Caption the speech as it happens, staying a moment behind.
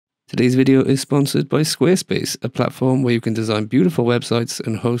Today's video is sponsored by Squarespace, a platform where you can design beautiful websites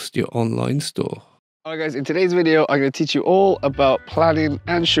and host your online store. Alright guys, in today's video I'm going to teach you all about planning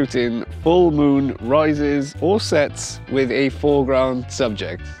and shooting full moon rises or sets with a foreground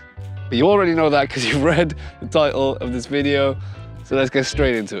subject. But you already know that because you've read the title of this video, so let's get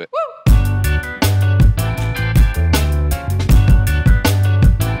straight into it.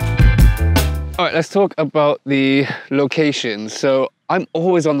 Alright, let's talk about the locations. So I'm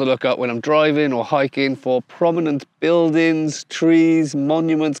always on the lookout when I'm driving or hiking for prominent buildings, trees,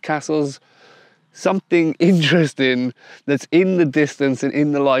 monuments, castles, something interesting that's in the distance and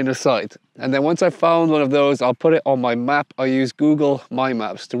in the line of sight. And then once I've found one of those, I'll put it on my map. I use Google My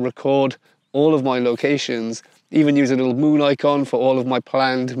Maps to record all of my locations, even use a little moon icon for all of my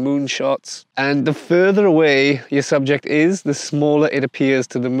planned moon shots. And the further away your subject is, the smaller it appears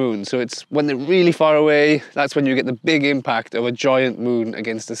to the moon. So it's when they're really far away, that's when you get the big impact of a giant moon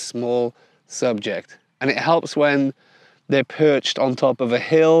against a small subject. And it helps when they're perched on top of a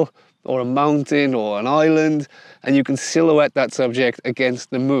hill or a mountain or an island, and you can silhouette that subject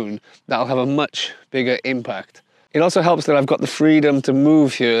against the moon. That'll have a much bigger impact. It also helps that I've got the freedom to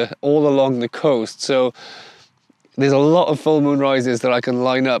move here all along the coast. So there's a lot of full moon rises that I can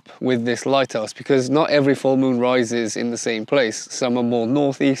line up with this lighthouse, because not every full moon rises in the same place. Some are more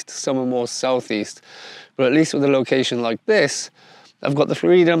northeast, some are more southeast. But at least with a location like this, I've got the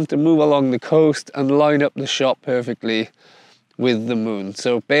freedom to move along the coast and line up the shot perfectly with the moon.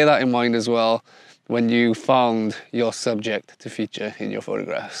 So bear that in mind as well when you found your subject to feature in your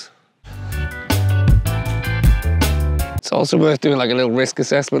photographs. It's also worth doing like a little risk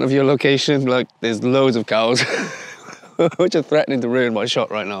assessment of your location. Like, there's loads of cows which are threatening to ruin my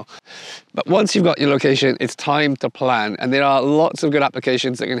shot right now. But once you've got your location, it's time to plan. And there are lots of good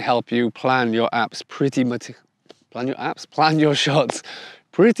applications that can help you plan your apps plan your shots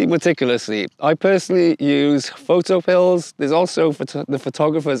pretty meticulously. I personally use PhotoPills. There's also the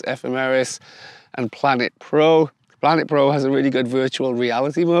photographer's ephemeris and Planet Pro. Planet Pro has a really good virtual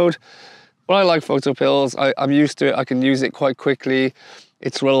reality mode. But I like PhotoPills. I'm used to it. I can use it quite quickly.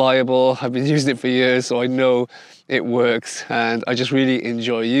 It's reliable. I've been using it for years, so I know it works, and I just really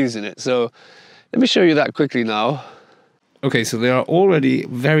enjoy using it. So let me show you that quickly now. Okay, so there are already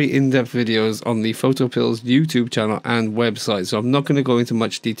very in-depth videos on the PhotoPills YouTube channel and website, so I'm not going to go into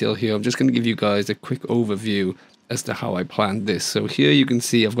much detail here. I'm just going to give you guys a quick overview as to how I planned this. So here you can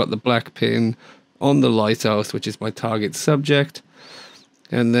see I've got the black pin on the lighthouse, which is my target subject.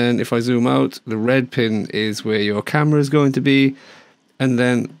 And then if I zoom out, the red pin is where your camera is going to be. And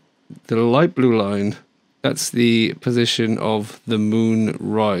then the light blue line, that's the position of the moon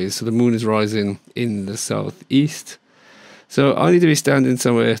rise. So the moon is rising in the southeast. So I need to be standing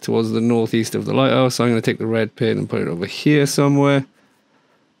somewhere towards the northeast of the lighthouse. So I'm going to take the red pin and put it over here somewhere.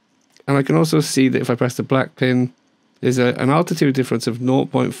 And I can also see that if I press the black pin, there's an altitude difference of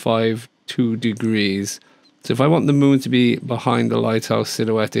 0.52 degrees. So if I want the moon to be behind the lighthouse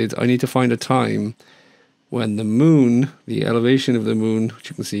silhouetted, I need to find a time when the moon, the elevation of the moon, which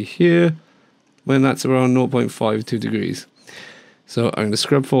you can see here, when that's around 0.52 degrees. So I'm going to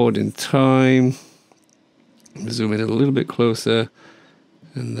scrub forward in time, zoom in a little bit closer,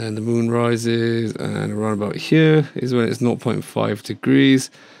 and then the moon rises, and around about here is when it's 0.5 degrees.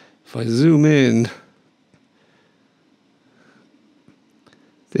 If I zoom in,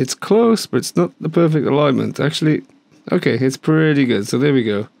 it's close, but it's not the perfect alignment. Actually, okay, it's pretty good. So there we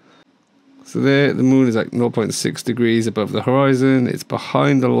go. So there, the moon is like 0.6 degrees above the horizon. It's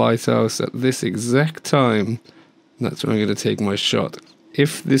behind the lighthouse at this exact time. And that's when I'm going to take my shot.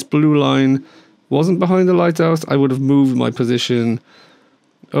 If this blue line wasn't behind the lighthouse, I would have moved my position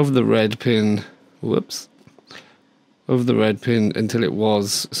of the red pin, of the red pin until it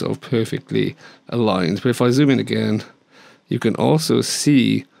was sort of perfectly aligned. But if I zoom in again, you can also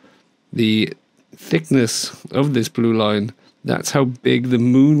see the thickness of this blue line. That's how big the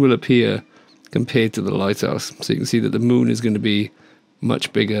moon will appear compared to the lighthouse. So you can see that the moon is going to be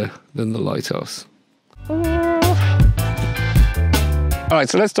much bigger than the lighthouse. Alright,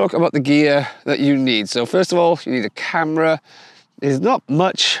 so let's talk about the gear that you need. So first of all, you need a camera. There's not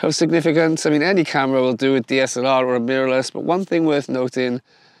much of significance. I mean, any camera will do, a DSLR or a mirrorless, but one thing worth noting,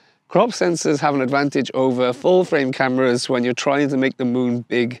 crop sensors have an advantage over full frame cameras when you're trying to make the moon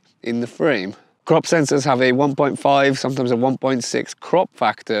big in the frame. Crop sensors have a 1.5, sometimes a 1.6 crop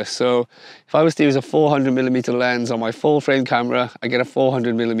factor. So if I was to use a 400mm lens on my full frame camera, I get a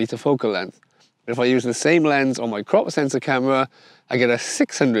 400mm focal length. But if I use the same lens on my crop sensor camera, I get a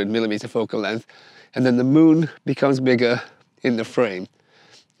 600mm focal length, and then the moon becomes bigger in the frame.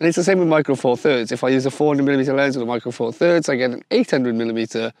 And it's the same with micro four thirds. If I use a 400mm lens with a micro four thirds, I get an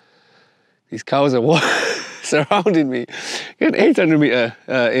 800mm These cows are surrounding me. Get an 800 meter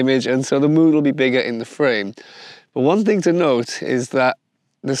image, and so the moon will be bigger in the frame. But one thing to note is that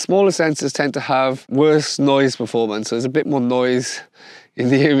the smaller sensors tend to have worse noise performance. So there's a bit more noise in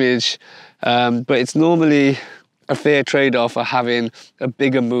the image, but it's normally a fair trade-off for having a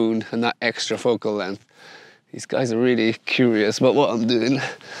bigger moon and that extra focal length. These guys are really curious about what I'm doing.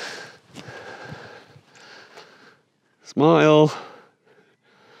 Smile.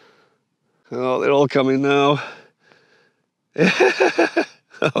 Oh, they're all coming now.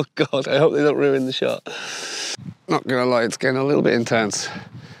 Oh God, I hope they don't ruin the shot. Not gonna lie, it's getting a little bit intense.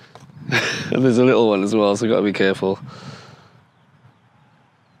 And there's a little one as well, so I've got to be careful.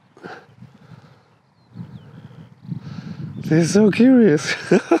 They're so curious.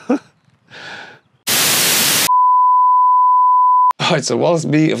 Alright, so whilst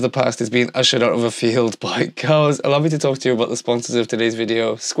me of the past is being ushered out of a field by cows, allow me to talk to you about the sponsors of today's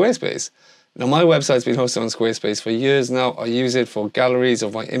video, Squarespace. Now, my website's been hosted on Squarespace for years now. I use it for galleries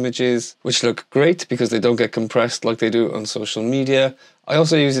of my images, which look great because they don't get compressed like they do on social media. I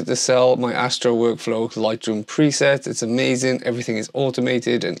also use it to sell my Astro Workflow Lightroom presets. It's amazing. Everything is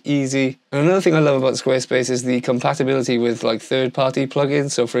automated and easy. And another thing I love about Squarespace is the compatibility with like third-party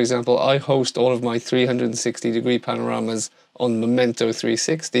plugins. So for example, I host all of my 360-degree panoramas on Memento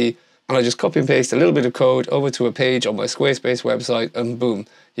 360, and I just copy and paste a little bit of code over to a page on my Squarespace website, and boom,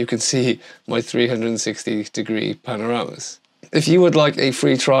 you can see my 360-degree panoramas. If you would like a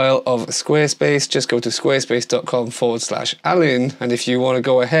free trial of Squarespace, just go to squarespace.com/Alan, and if you want to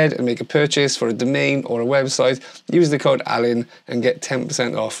go ahead and make a purchase for a domain or a website, use the code Alan and get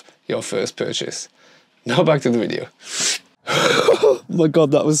 10% off your first purchase. Now back to the video. Oh my God,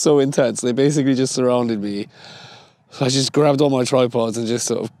 that was so intense. They basically just surrounded me. So I just grabbed all my tripods and just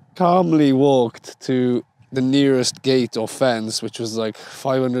sort of calmly walked to the nearest gate or fence, which was like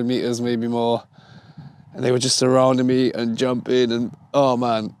 500 meters, maybe more. And they were just surrounding me and jumping, and oh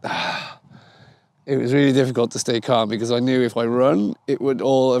man, it was really difficult to stay calm because I knew if I run, it would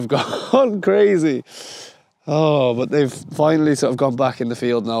all have gone crazy. Oh, but they've finally sort of gone back in the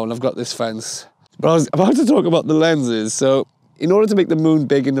field now, and I've got this fence. But I was about to talk about the lenses. So in order to make the moon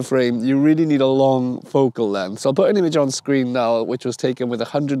big in the frame, you really need a long focal length. So I'll put an image on screen now, which was taken with a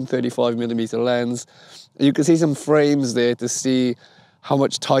 135mm lens. You can see some frames there to see how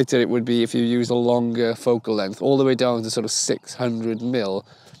much tighter it would be if you use a longer focal length, all the way down to sort of 600mm.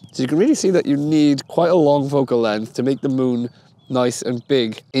 So you can really see that you need quite a long focal length to make the moon nice and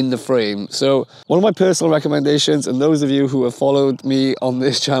big in the frame. So one of my personal recommendations, and those of you who have followed me on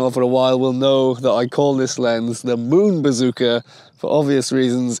this channel for a while will know that I call this lens the Moon Bazooka. For obvious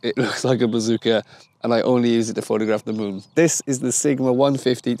reasons, it looks like a bazooka, and I only use it to photograph the moon. This is the Sigma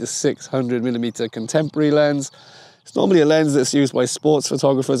 150 to 600mm contemporary lens. It's normally a lens that's used by sports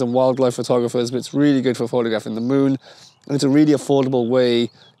photographers and wildlife photographers, but it's really good for photographing the moon, and it's a really affordable way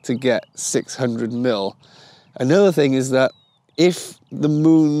to get 600mm. Another thing is that if the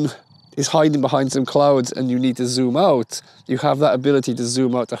moon is hiding behind some clouds and you need to zoom out, you have that ability to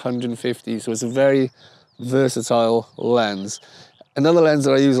zoom out to 150, so it's a very versatile lens. Another lens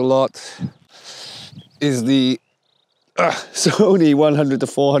that I use a lot is the Sony 100 to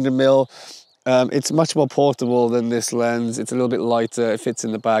 400mm. It's much more portable than this lens. It's a little bit lighter, it fits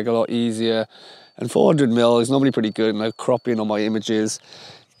in the bag a lot easier, and 400mm is normally pretty good, and I crop in on my images.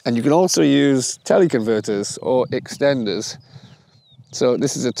 And you can also use teleconverters or extenders. So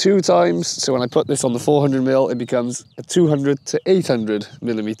this is a 2x, so when I put this on the 400mm, it becomes a 200 to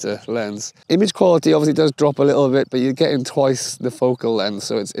 800mm lens. Image quality obviously does drop a little bit, but you're getting twice the focal length,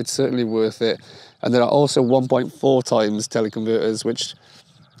 so it's certainly worth it. And there are also 1.4x teleconverters, which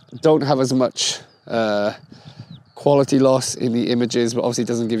don't have as much quality loss in the images, but obviously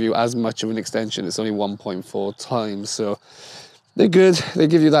doesn't give you as much of an extension. It's only 1.4x, so they're good. They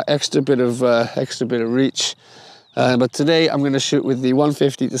give you that extra bit of reach. But today I'm going to shoot with the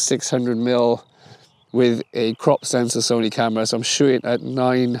 150 to 600mm with a crop sensor Sony camera. So I'm shooting at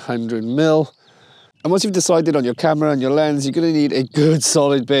 900mm. And once you've decided on your camera and your lens, you're going to need a good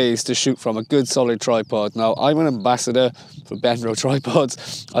solid base to shoot from, a good solid tripod. Now, I'm an ambassador for Benro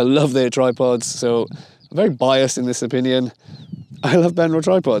tripods. I love their tripods, so I'm very biased in this opinion. I love Benro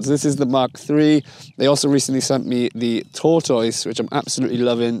tripods. This is the Mark III. They also recently sent me the Tortoise, which I'm absolutely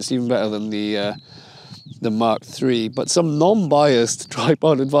loving. It's even better than the Mark III. But some non-biased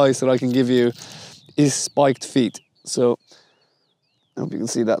tripod advice that I can give you is spiked feet. So I hope you can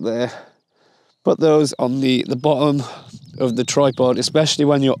see that there. Put those on the bottom of the tripod, especially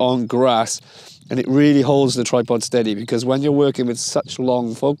when you're on grass, and it really holds the tripod steady, because when you're working with such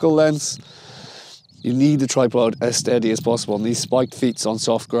long focal lengths, you need the tripod as steady as possible, and these spiked feet on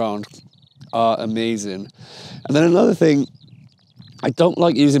soft ground are amazing. And then another thing, I don't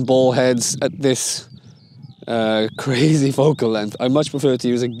like using ball heads at this crazy focal length. I much prefer to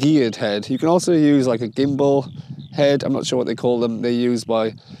use a geared head. You can also use like a gimbal head. I'm not sure what they call them. They're used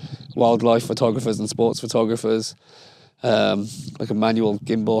by wildlife photographers and sports photographers. Like a manual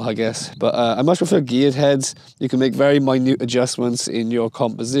gimbal, I guess. But I much prefer geared heads. You can make very minute adjustments in your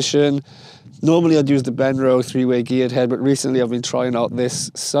composition. Normally I'd use the Benro 3-way geared head, but recently I've been trying out this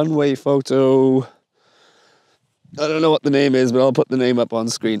Sunway Photo, I don't know what the name is, but I'll put the name up on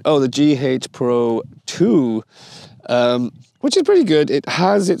screen. Oh, the GH Pro 2, which is pretty good. It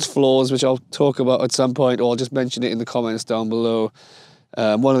has its flaws, which I'll talk about at some point, or I'll just mention it in the comments down below.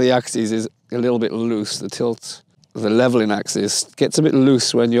 One of the axes is a little bit loose. The tilt, the leveling axis gets a bit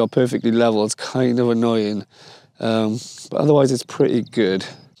loose when you're perfectly level. It's kind of annoying, but otherwise it's pretty good.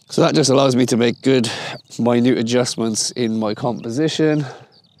 So that just allows me to make good, minute adjustments in my composition,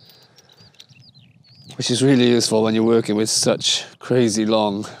 which is really useful when you're working with such crazy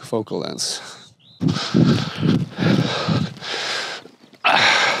long focal lengths.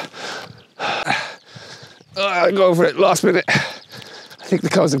 Go for it, last minute. I think the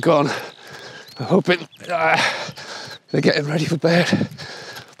cows have gone. I'm hoping they're getting ready for bed,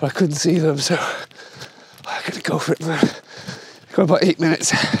 but I couldn't see them, so I gotta go for it, man. Got about 8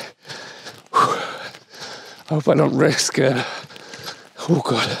 minutes. I hope I don't risk, oh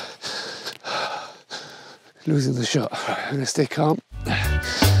God, losing the shot. I'm gonna stay calm.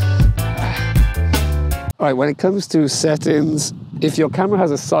 All right, when it comes to settings, if your camera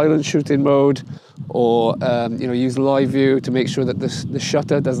has a silent shooting mode, or use live view to make sure that the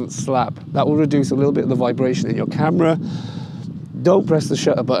shutter doesn't slap, that will reduce a little bit of the vibration in your camera. Don't press the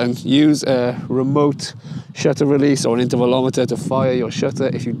shutter button. Use a remote shutter release or an intervalometer to fire your shutter.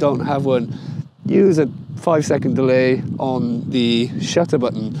 If you don't have one, use a 5-second delay on the shutter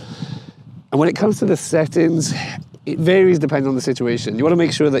button. And when it comes to the settings, it varies depending on the situation. You want to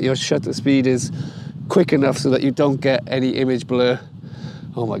make sure that your shutter speed is quick enough so that you don't get any image blur.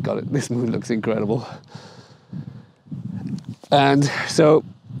 Oh my God, this moon looks incredible. And so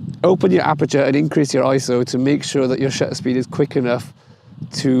open your aperture and increase your ISO to make sure that your shutter speed is quick enough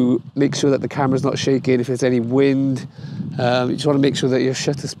to make sure that the camera's not shaking. If there's any wind, you just want to make sure that your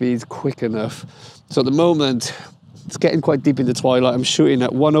shutter speed's quick enough. So at the moment, it's getting quite deep into twilight. I'm shooting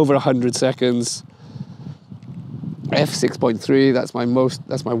at 1/100 seconds, f6.3.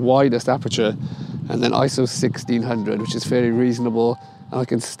 That's my widest aperture, and then ISO 1600, which is very reasonable. And I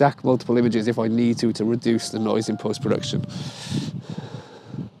can stack multiple images if I need to reduce the noise in post-production.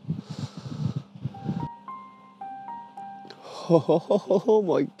 Oh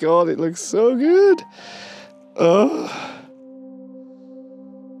my God, it looks so good.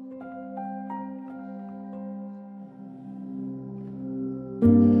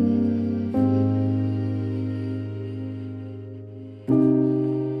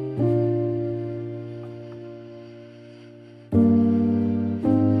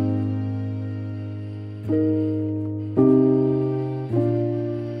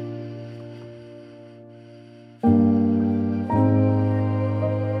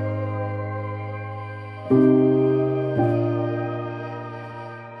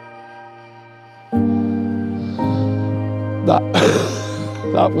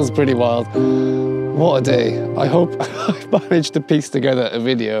 That was pretty wild. What a day. I hope I managed to piece together a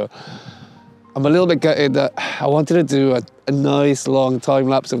video. I'm a little bit gutted that I wanted to do a nice long time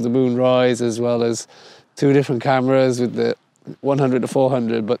lapse of the moon rise, as well as 2 different cameras with the 100 to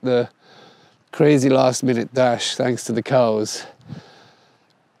 400, but the crazy last minute dash thanks to the cows.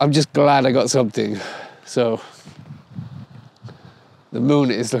 I'm just glad I got something. So the moon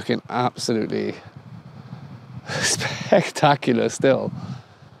is looking absolutely spectacular still.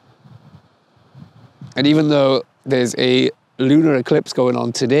 And even though there's a lunar eclipse going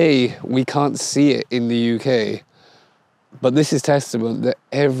on today, we can't see it in the UK. But this is testament that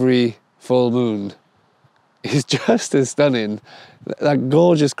every full moon is just as stunning. That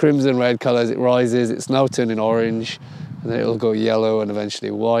gorgeous crimson red colour as it rises, it's now turning orange, and then it'll go yellow and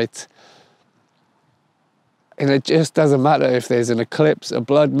eventually white. And it just doesn't matter if there's an eclipse, a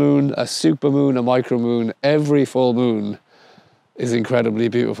blood moon, a supermoon, a micromoon. Every full moon is incredibly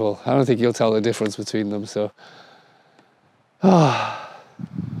beautiful. I don't think you'll tell the difference between them. So, it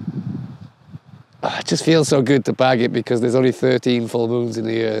just feels so good to bag it because there's only 13 full moons in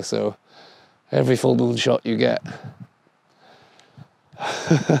the year. So every full moon shot you get.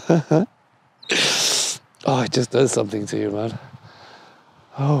 Oh, it just does something to you, man.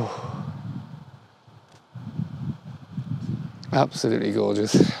 Oh. Absolutely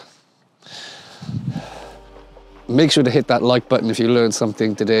gorgeous. Make sure to hit that like button if you learned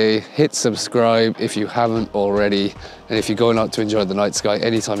something today. Hit subscribe if you haven't already. And if you're going out to enjoy the night sky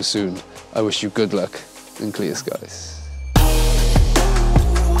anytime soon, I wish you good luck and clear skies.